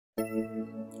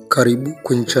Karibu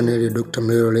kwenye channel ya Dr.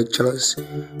 Mlelwa Lectures.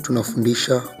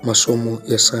 Tunafundisha masomo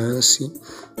ya sayansi,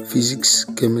 physics,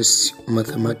 chemistry,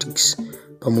 mathematics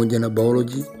pamoja na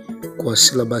biology kwa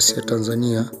syllabus ya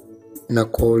Tanzania na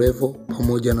kwa O-level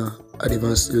pamoja na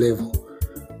advanced level.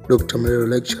 Dr. Mlelwa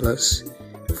Lectures,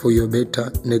 for your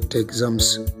better NECTA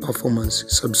EXAMS performance.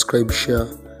 Subscribe, share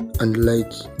and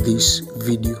like this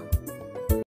video.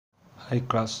 Hi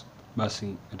class,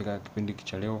 basi katika kipindi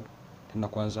cha leo tena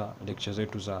kwanza lecture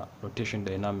zetu za rotation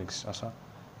dynamics. Sasa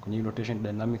kwenye rotation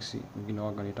dynamics wengine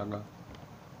waga nitaga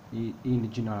hii ni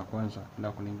jina la kwanza,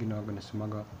 na kuna wengine waga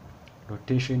nasemaga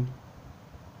rotation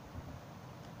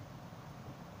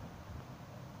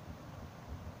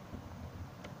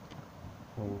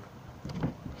of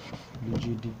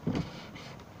rigid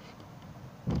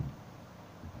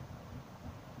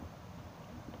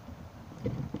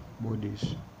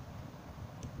bodies.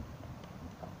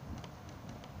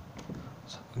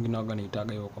 Wengine waga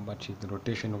nitaga hiyo kwamba the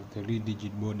rotation of the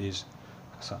rigid bodies.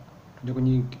 Sasa tuje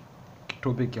kwenye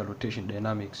topic ya rotation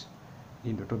dynamics.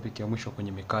 Hii ndio topic ya mwisho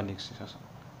kwenye mechanics. Sasa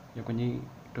kwenye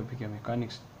topic ya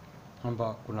mechanics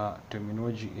kwamba kuna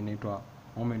terminology inaitwa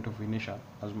moment of inertia.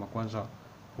 Lazima kwanza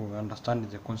we understand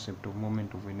the concept of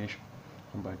moment of inertia.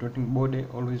 Kwamba rotating body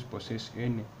always possess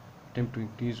any attempt to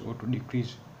increase or to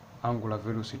decrease angular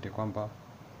velocity, kwamba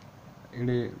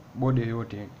ile body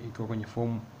yote ikiwa kwenye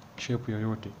form shape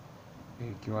yoyote,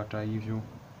 ikiwa hata hivyo,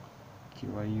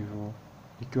 ikiwa hivyo,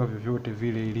 ikiwa vyovyote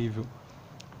vile ilivyo,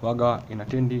 waga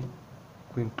inatendi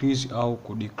ku increase au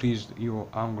ku decrease hiyo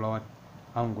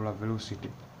angular velocity.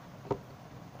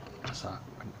 Sasa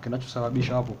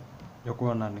kinachosababisha hapo ya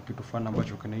kuwa na kitu fulani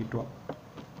ambacho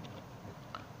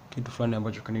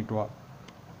kinaitwa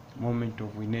moment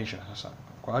of inertia. Sasa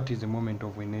what is the moment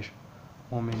of inertia?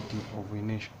 Moment of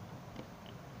inertia,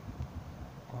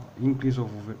 increase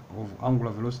of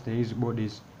angular velocity is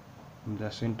bodies from the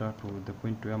center to the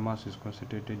point where mass is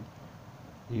concentrated.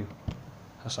 Hiyo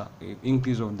sasa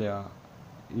increase of their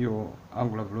hiyo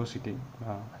angular velocity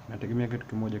inategemea kitu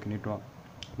kimoja kinaitwa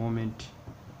moment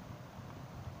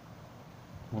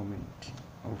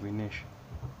of inertia.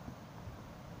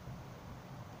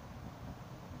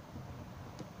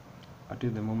 At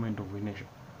the moment of inertia,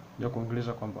 ndio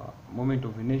kuongeleza kwamba moment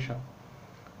of inertia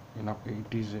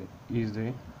it is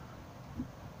the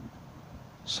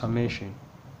summation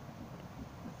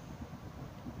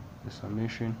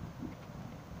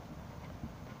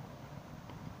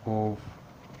of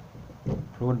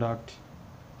product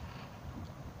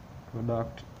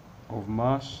of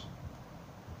mass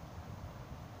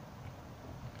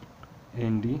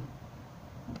and the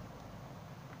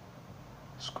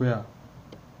square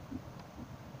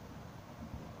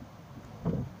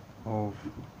of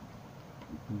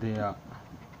their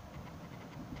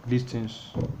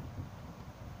distance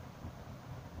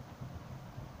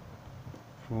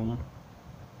from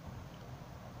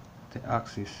the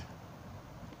axis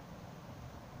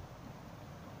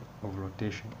of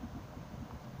rotation.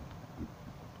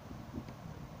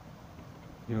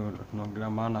 Hiyo tunaongelea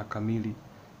maana kamili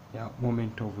ya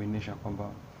moment of inertia, kwamba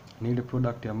ni ile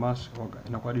product ya mass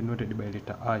inakuwa denoted by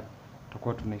letter I.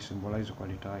 Tutakuwa tunaisymbolize kwa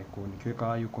letter I. Kwa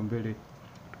nikiweka I huko mbele,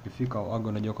 tukifika waga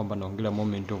unajua kwamba naongelea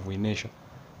moment of inertia.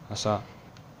 Sasa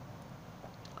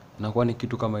inakuwa ni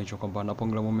kitu kama hicho, kwamba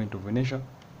napoongelea moment of inertia,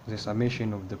 the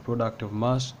summation of the product of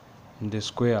mass and the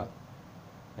square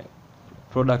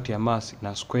product ya mass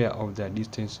na square of their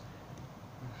distance.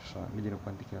 Sasa nije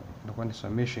nikuandikia, inakuwa ni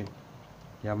summation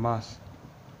ya mass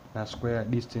na square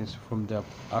distance from the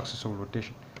axis of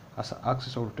rotation. Sasa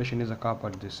axis of rotation inaweza kaa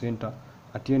at the center,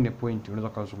 at any point unaweza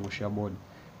kuzungushia body.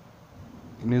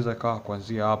 Inaweza kaa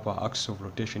kuanzia hapa, axis of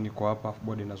rotation iko hapa,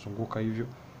 body inazunguka hivyo.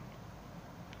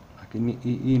 Lakini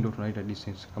hii ndio tunaita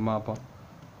distance. Kama hapa,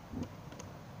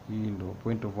 hii ndio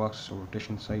point of axis of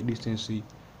rotation, side distance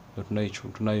ndio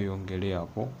tunayoiongelea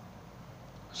hapo.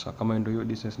 Sasa kama ndio hiyo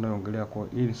distance tunayoongelea, kwa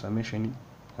hii ni summation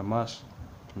ya mass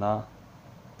na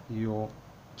hiyo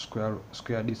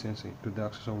square distance to the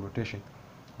axis of rotation.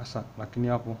 Sasa lakini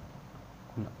hapo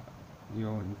kuna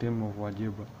hiyo in term of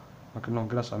algebra, lakini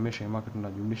tunaongelea summation maana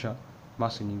tunajumlisha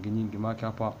mass nyingi maana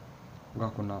hapa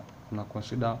kuna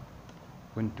consider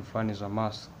point fulani za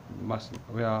mass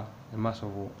where the mass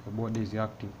of a body is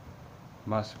acting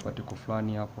mass particle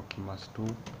fulani hapo kimass 2,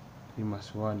 hii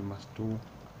mass 1, mass 2,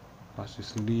 mass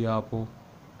 3 hapo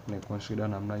na consider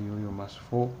namna hiyo mass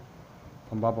 4,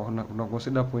 kwamba hapa una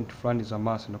consider point fulani za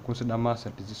mass na consider mass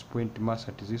at this point, mass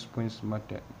at this point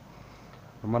matter.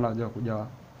 Kwa maana haja kuja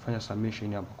fanya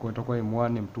summation hapa, kwa itakuwa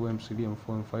M1, M2, M3,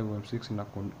 M4, M5, M6 na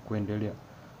kuendelea.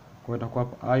 Kwa itakuwa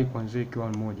hapa I kwanza ikiwa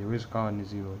moja, iweze kawa ni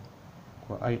 0.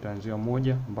 kwa I itaanzia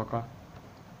 1 mpaka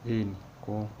n.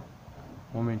 Kwa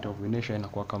moment of inertia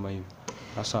inakuwa kama hivi.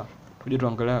 Sasa tuje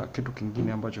tuangalia kitu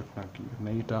kingine ambacho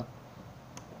tunaita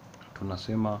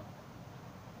tunasema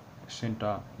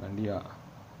center nandia,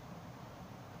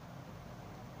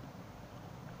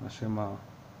 tunasema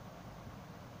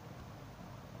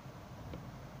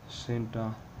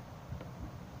center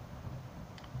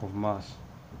of mass,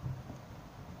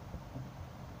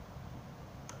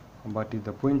 but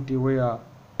the point where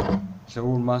the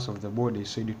whole mass of the body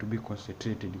is said to be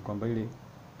concentrated, kwamba ile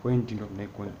point ndio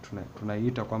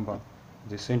tunaiita kwamba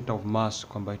the center of mass,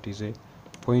 kwamba it is a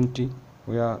point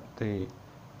where the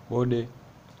body,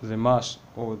 the mass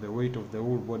or the weight of the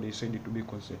whole body is said to be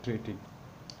concentrated.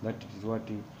 That is what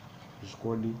is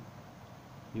called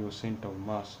your center of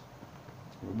mass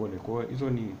of body. Kwa hizo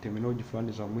ni terminology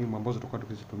fulani za muhimu ambazo tutakuwa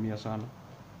tukizitumia sana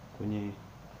kwenye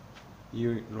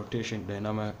hiyo rotation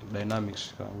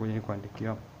dynamics. Ngoja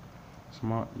nikuandikia,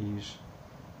 sema is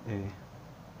a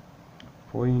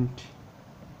point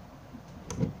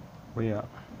where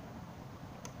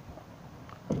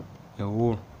the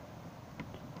whole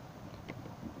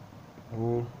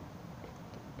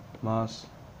mass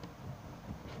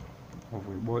of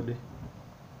a body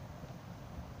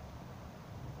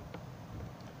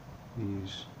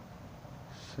is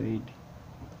said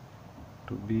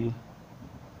to be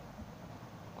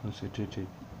concentrated.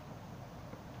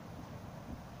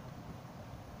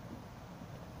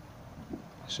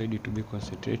 Said to be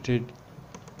concentrated,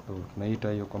 so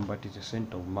tunaita hiyo kwamba it is the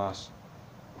center of mass.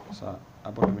 Sasa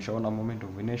hapo tumeshaona moment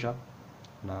of inertia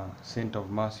na center of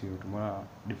mass, hiyo tumeona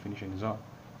definition zao.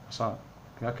 Sasa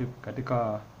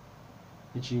katika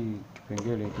hichi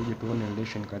kipengele tuje tuone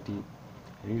relation kati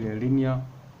ile linear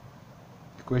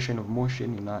equation of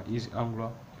motion na easy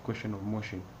angular equation of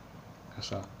motion.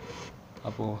 Sasa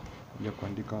hapo kuja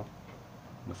kuandika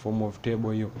the form of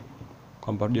table hiyo,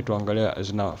 kwamba tuje tuangalia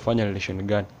zinafanya relation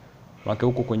gani. Maana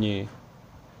huko kwenye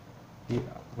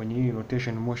hii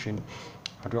rotation motion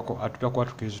hatutakuwa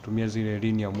tukizitumia zile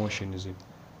linear motion zile,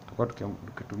 tutakuwa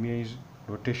tukitumia hizi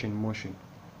rotation motion,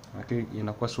 lakini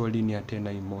inakuwa sio linear tena.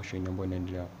 Hii motion ambayo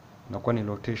inaendelea inakuwa ni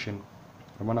rotation.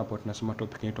 Kwa maana hapo tunasema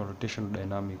topic inaitwa rotation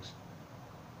dynamics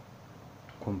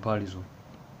comparison.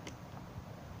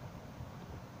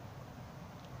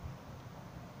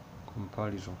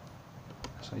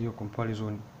 Sasa hiyo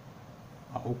comparison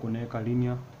huko naweka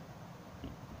linear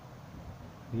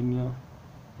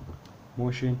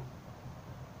motion,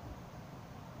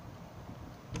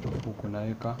 huko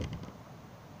naweka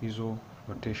hizo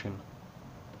rotational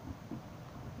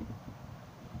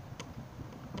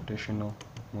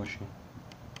motion,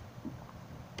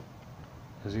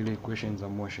 zile equations za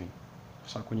motion.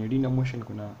 Sasa kwenye linear motion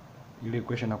kuna ile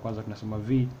equation ya kwanza tunasema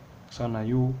v sana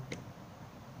u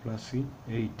plus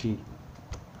at.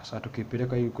 Sasa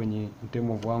tukipeleka hii kwenye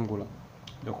term of angular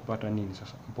ndio kupata nini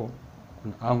sasa? Hapo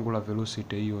kuna angular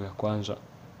velocity, hiyo ya kwanza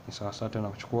ni sawa sawa tena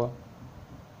kuchukua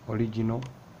original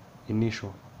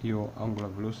initial, hiyo angular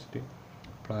velocity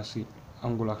plus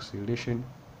angular acceleration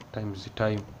times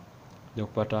time ndio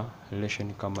kupata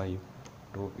relation kama hiyo.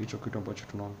 Ndio hicho kitu ambacho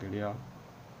tunaongelea,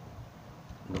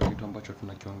 ndio kitu ambacho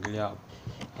tunakiongelea hapo.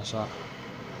 Sasa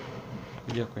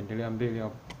tukija kuendelea mbele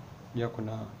hapo, pia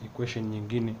kuna equation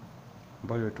nyingine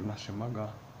ambayo tunasemaga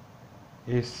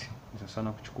s ni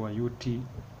sana kuchukua ut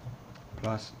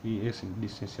plus es ni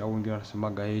distance, au wengine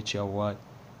wanasemaga h au y.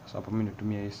 Sasa hapo mimi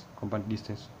natumia s kwamba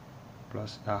distance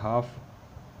plus a half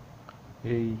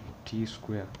a t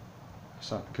square.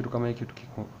 Sasa kitu kama hiki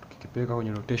tukikipeleka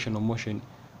kwenye rotational motion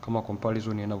kama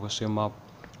comparison inavyosema hapo,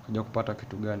 kuja kupata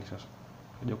kitu gani sasa?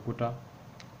 Kuja kukuta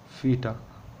theta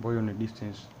ambayo ni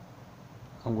distance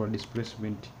angular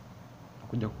displacement,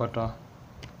 kuja kupata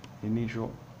initial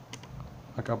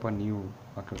hapa ni u,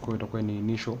 kwa itakuwa ni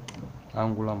initial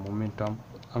angular momentum,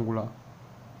 angular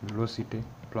velocity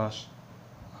plus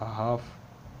a half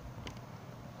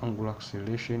angular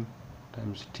acceleration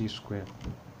times t square.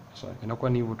 Sasa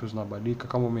inakuwa ni hivyo tu, zinabadilika.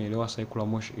 Kama umeelewa circular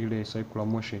motion, ile circular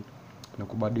motion na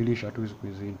kubadilisha tu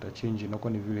hizo interchange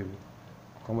inakuwa ni vile vile.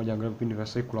 Kama unaangalia vipindi vya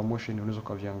circular motion unaweza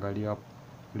kuviangalia hapo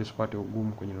ili usipate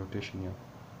ugumu kwenye rotation hapo.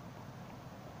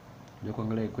 Ndio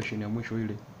kuangalia equation ya mwisho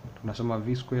ile tunasema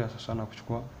v square sasa na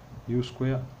kuchukua u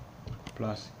square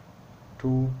plus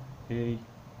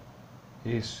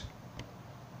 2as.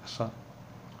 Sasa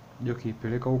ndio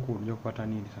kipeleka huku ndio kupata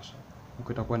nini sasa?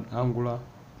 Huko itakuwa ni angular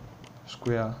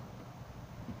square,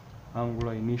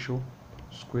 angular initial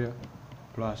square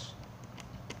plus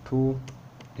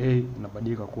 2a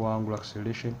inabadilika kuwa angular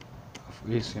acceleration of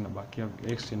s, inabakia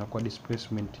s inakuwa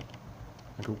displacement,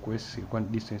 na huko s ilikuwa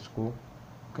distance, kwa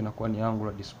inakuwa ni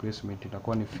angular displacement,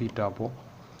 itakuwa ni theta hapo.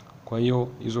 Kwa hiyo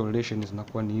hizo relations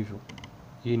zinakuwa ni hivyo.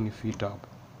 Hii ni theta hapo.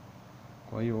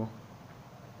 Kwa hiyo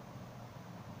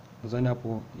nadhani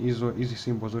hapo hizi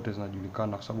symbol zote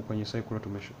zinajulikana kwa sababu kwenye cycle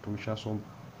tumeshasoma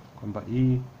kwamba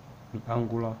hii ni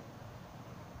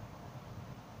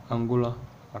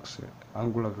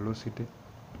angular velocity.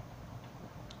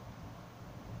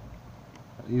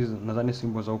 Hizi nadhani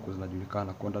symbol za huko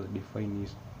zinajulikana kwenda define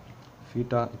is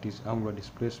theta, it is angular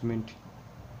displacement.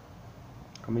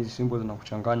 Kama hizi symbol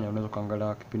zinakuchanganya, unaweza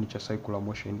kaangalia kipindi cha circular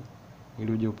motion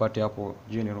ili uje upate hapo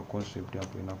general concept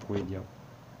hapo inakueje hapo.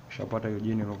 Ukishapata hiyo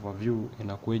general overview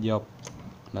inakueje hapo,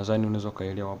 nadhani unaweza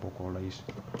kaelewa hapo kwa urahisi.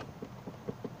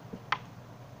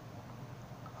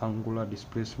 Angular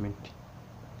displacement.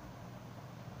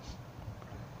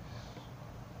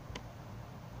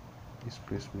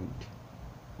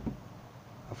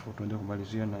 Afu tuende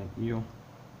kumalizia na hiyo.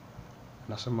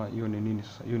 Nasema hiyo ni nini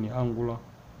sasa? Hiyo ni angular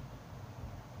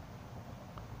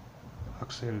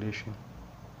acceleration.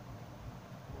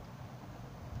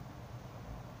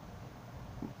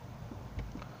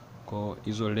 Kwa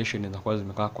hizo relation zinakuwa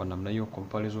zimekaa kwa namna hiyo,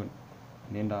 comparison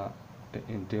inaenda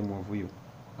in term of hiyo.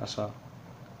 Sasa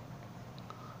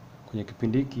kwenye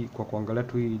kipindi hiki kwa kuangalia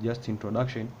tu hii just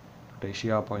introduction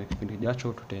tutaishia hapa. Kwenye kipindi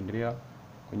kijacho tutaendelea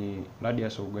kwenye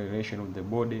radius of gyration of the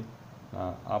body,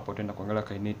 na hapo tutaenda kuangalia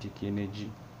kinetic energy,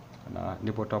 na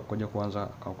ndipo tutakuja kuanza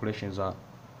calculations za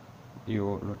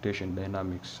hiyo rotation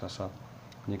dynamics. Sasa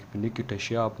kwenye kipindi hiki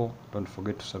tutaishia hapo. Don't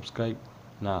forget to subscribe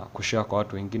na kushare kwa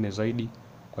watu wengine zaidi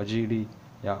kwa ajili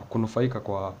ya kunufaika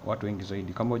kwa watu wengi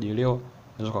zaidi. Kama hujaelewa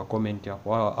unaweza ka comment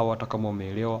hapo, au hata kama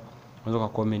umeelewa unaweza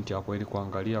ka comment hapo ili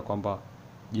kuangalia kwamba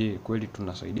je, kweli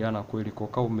tunasaidiana kweli. Kwa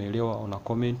kama umeelewa una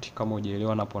comment, kama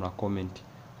hujaelewa napo na comment.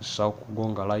 Usisahau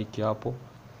kugonga like hapo.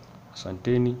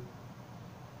 Asanteni.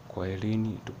 Kwa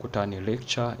elini, tukutane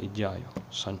lecture ijayo.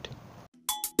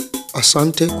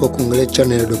 Asante kwa kuangalia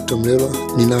channel ya Dr. Mlelwa.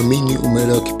 Ninaamini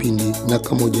umeelewa kipindi, na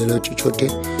kama hujaelewa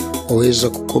chochote waweza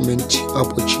kucomment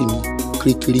hapo chini.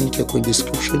 Click link ya kwenye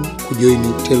description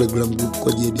kujoin Telegram group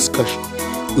kwa ajili ya discussion.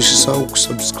 Usisahau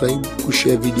kusubscribe,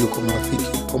 kushare video kwa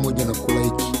marafiki pamoja na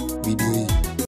kulike video hii.